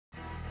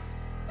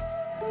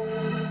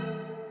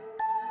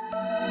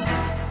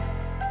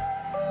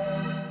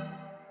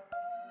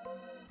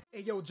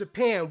Hey yo,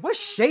 Japan, what's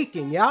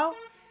shaking, y'all?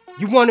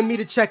 You wanted me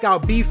to check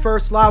out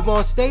BEFIRST live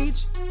on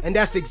stage? And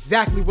that's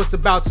exactly what's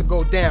about to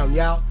go down,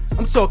 y'all.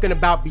 I'm talking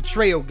about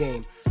Betrayal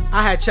game.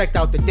 I had checked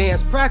out the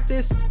dance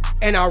practice,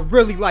 and I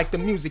really like the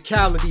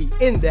musicality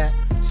in that,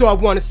 so I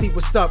want to see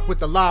what's up with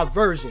the live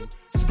version.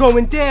 It's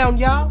going down,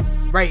 y'all.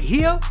 Right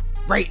here,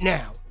 right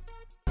now.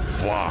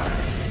 5,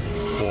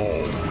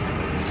 4,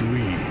 3,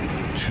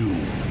 2,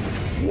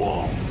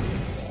 1.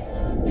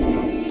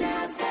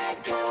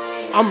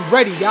 I'm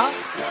ready, y'all.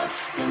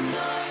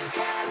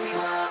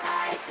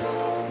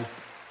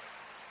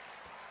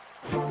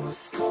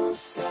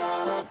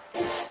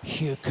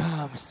 Here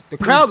comes the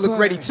crowd look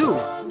ready too.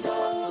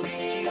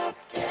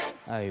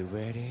 Are you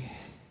ready?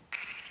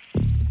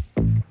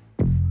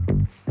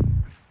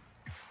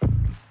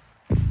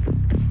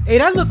 Hey,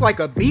 that looked like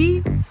a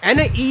B and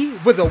an E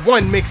with a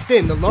 1 mixed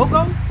in, the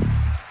logo.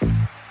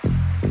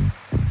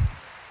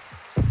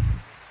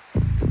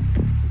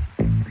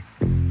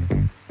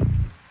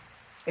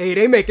 Hey,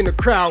 they making the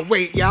crowd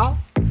wait, y'all.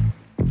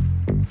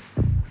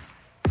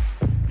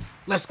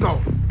 Let's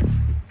go.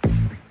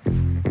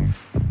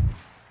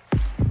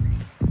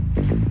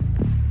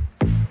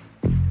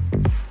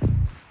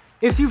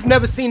 If you've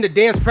never seen the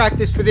dance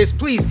practice for this,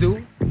 please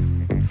do.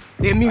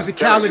 Their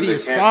musicality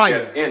is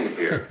fire. In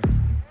here.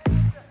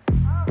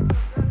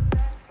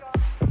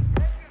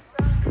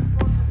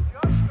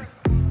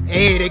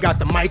 Hey, they got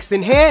the mics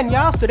in hand,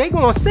 y'all, so they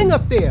gonna sing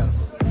up there.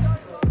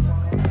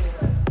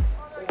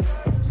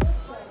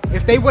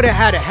 If they would have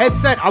had a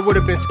headset, I would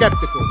have been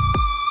skeptical.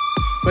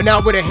 But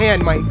not with a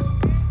hand mic.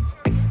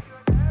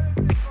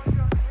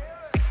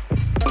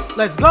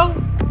 Let's go.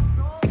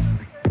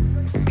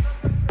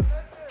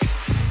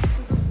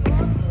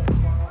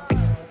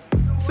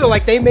 Feel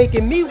like they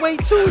making me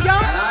wait too,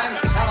 y'all. And I'm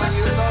telling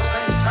you, those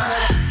things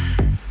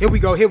turn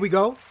it. Here we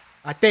go.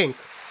 I think.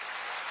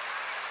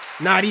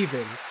 Not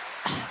even.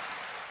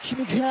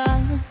 君が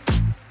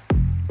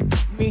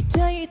見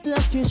ていた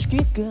景色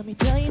が見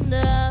たいんだ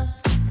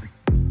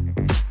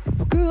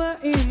僕は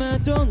今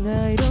どん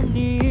な色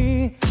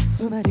に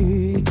染ま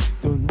り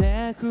どん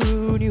な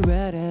風に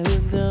笑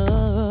う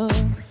の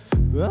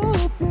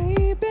Oh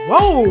baby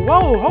Whoa,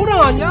 hold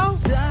on, y'all.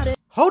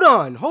 Hold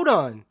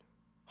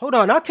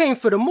on, I came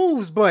for the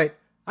moves, but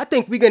I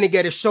think we're gonna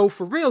get a show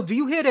for real. Do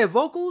you hear their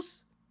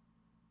vocals?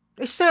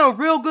 They sound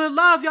real good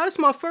live, y'all. This is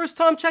my first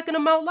time checking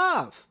them out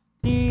live.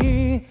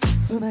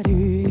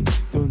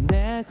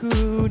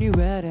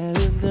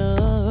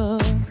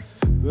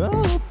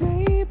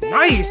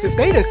 Nice, if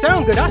they didn't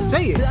sound good, I'd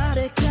say it.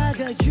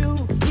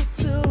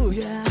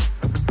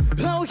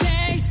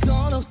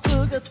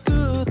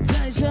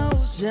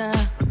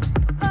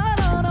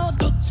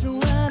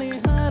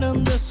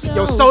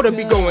 Yo, Soda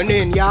be going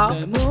in, y'all.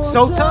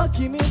 Sota?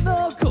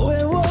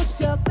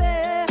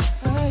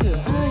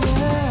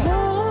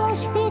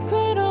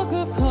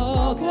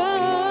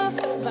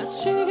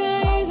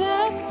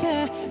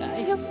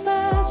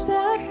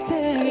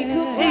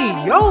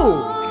 Hey,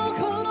 yo!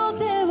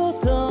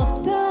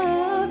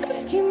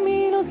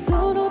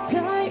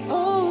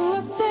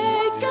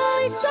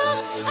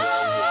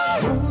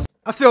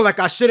 I feel like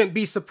I shouldn't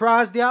be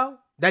surprised, y'all,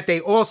 that they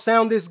all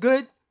sound this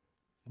good,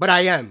 but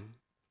I am.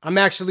 I'm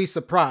actually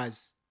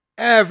surprised.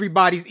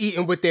 Everybody's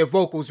eating with their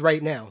vocals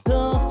right now.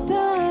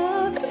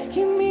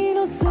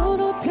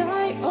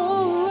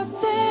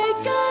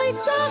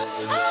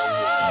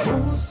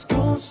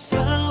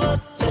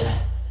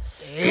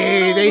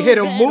 Hey, they hit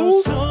a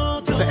move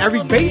for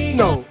every bass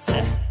note.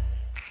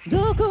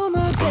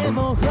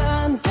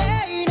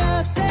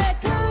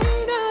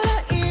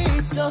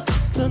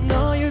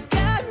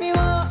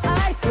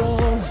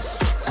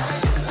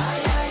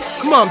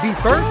 Come on,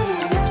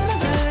 BEFIRST.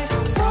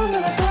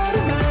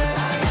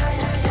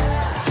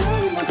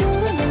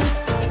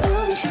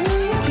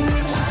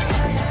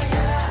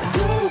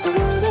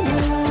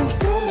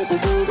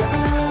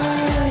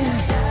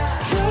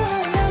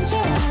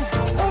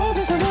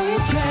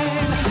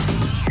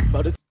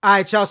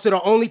 Alright, y'all, so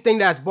the only thing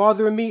that's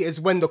bothering me is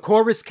when the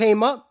chorus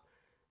came up,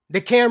 the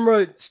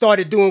camera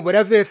started doing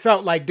whatever it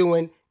felt like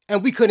doing,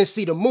 and we couldn't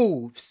see the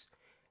moves.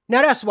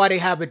 Now that's why they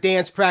have a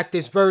dance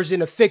practice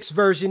version, a fixed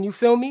version, you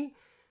feel me?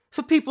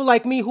 For people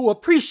like me who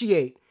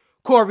appreciate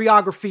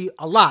choreography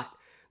a lot.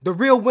 The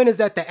real winners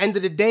at the end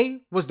of the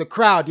day was the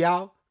crowd,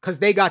 y'all, because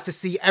they got to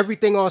see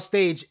everything on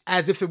stage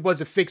as if it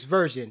was a fixed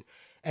version.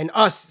 And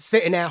us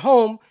sitting at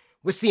home,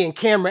 we're seeing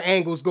camera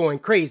angles going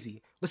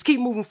crazy. Let's keep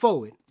moving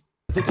forward.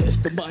 Hey,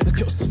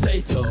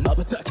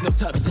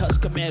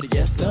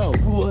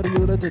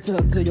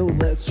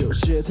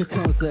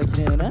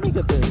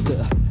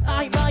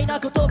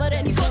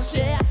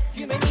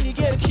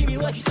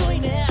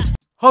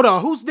 hold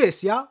on, who's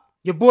this, y'all?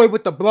 Your boy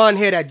with the blonde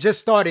hair that just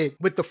started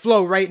with the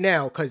flow right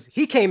now, cause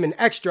he came in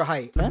extra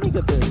height.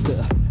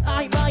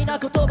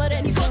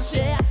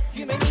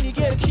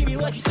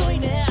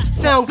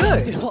 Sound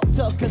good.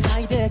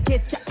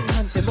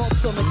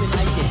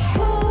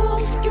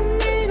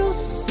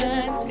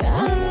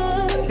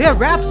 Their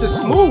raps are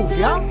smooth,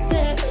 y'all.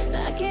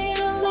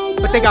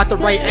 But they got the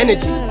right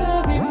energy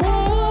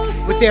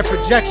with their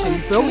projection,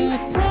 you feel me?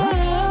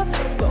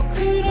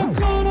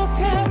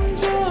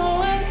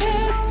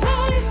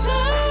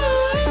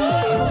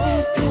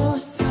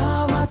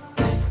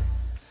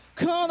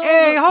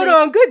 Hey, hold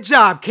on. Good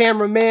job,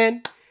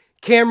 cameraman,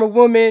 camera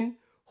woman,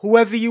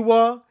 whoever you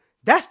are.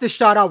 That's the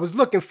shot I was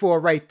looking for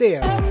right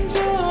there.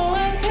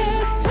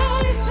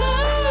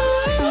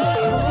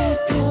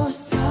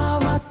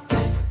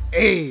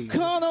 Hey.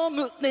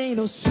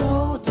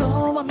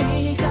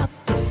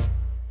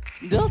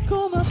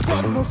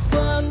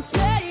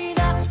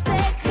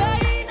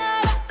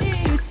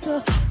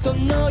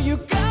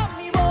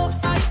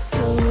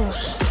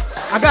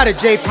 I got a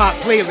J-pop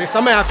playlist.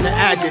 I'm gonna have to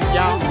add this,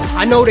 y'all.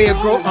 I know they're a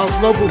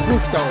global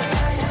group though.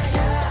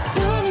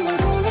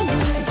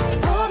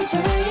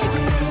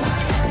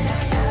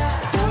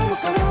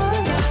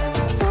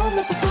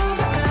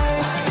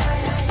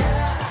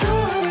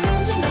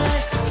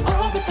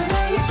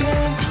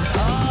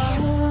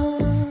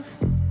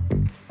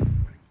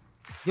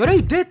 Yo,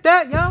 they did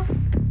that, y'all.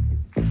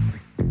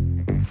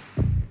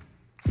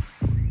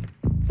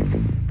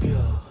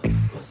 Go,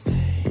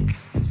 stay,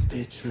 it's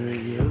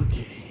betrayal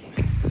game.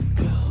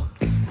 Go,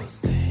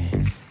 stay,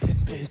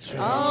 it's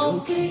betrayal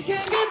game.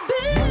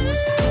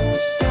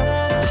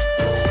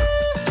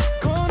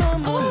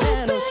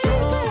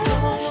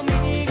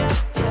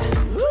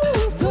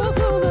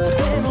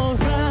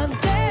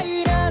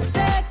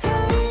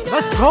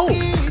 Let's go.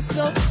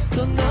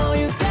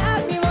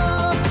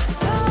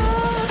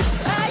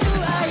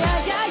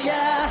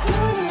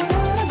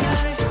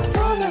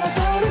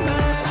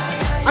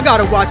 I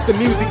gotta watch the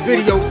music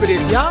video for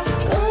this, y'all.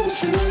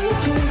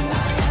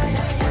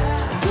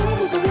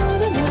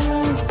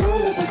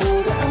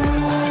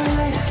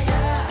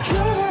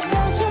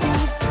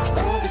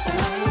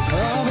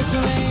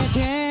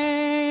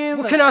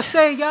 What can I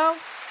say, y'all?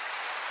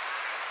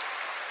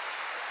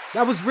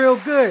 That was real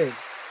good.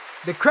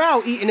 The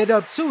crowd eating it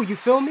up too, you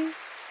feel me?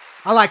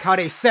 I like how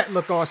they set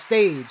look on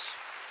stage.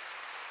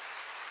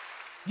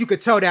 You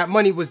could tell that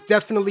money was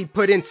definitely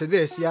put into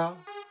this, y'all.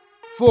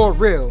 For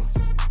real.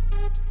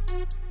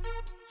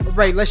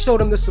 Alright, let's show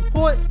them the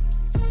support.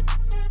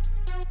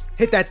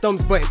 Hit that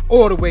thumbs button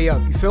all the way up,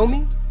 you feel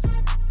me?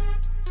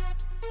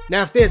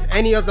 Now if there's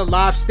any other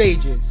live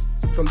stages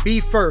from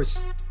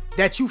BEFIRST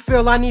that you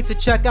feel I need to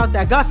check out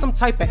that got some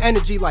type of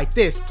energy like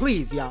this,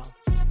 please y'all,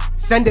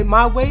 send it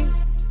my way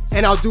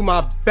and I'll do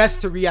my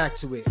best to react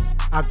to it.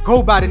 I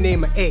go by the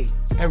name of A,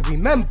 and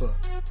remember,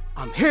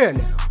 I'm here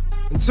now.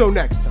 Until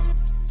next time.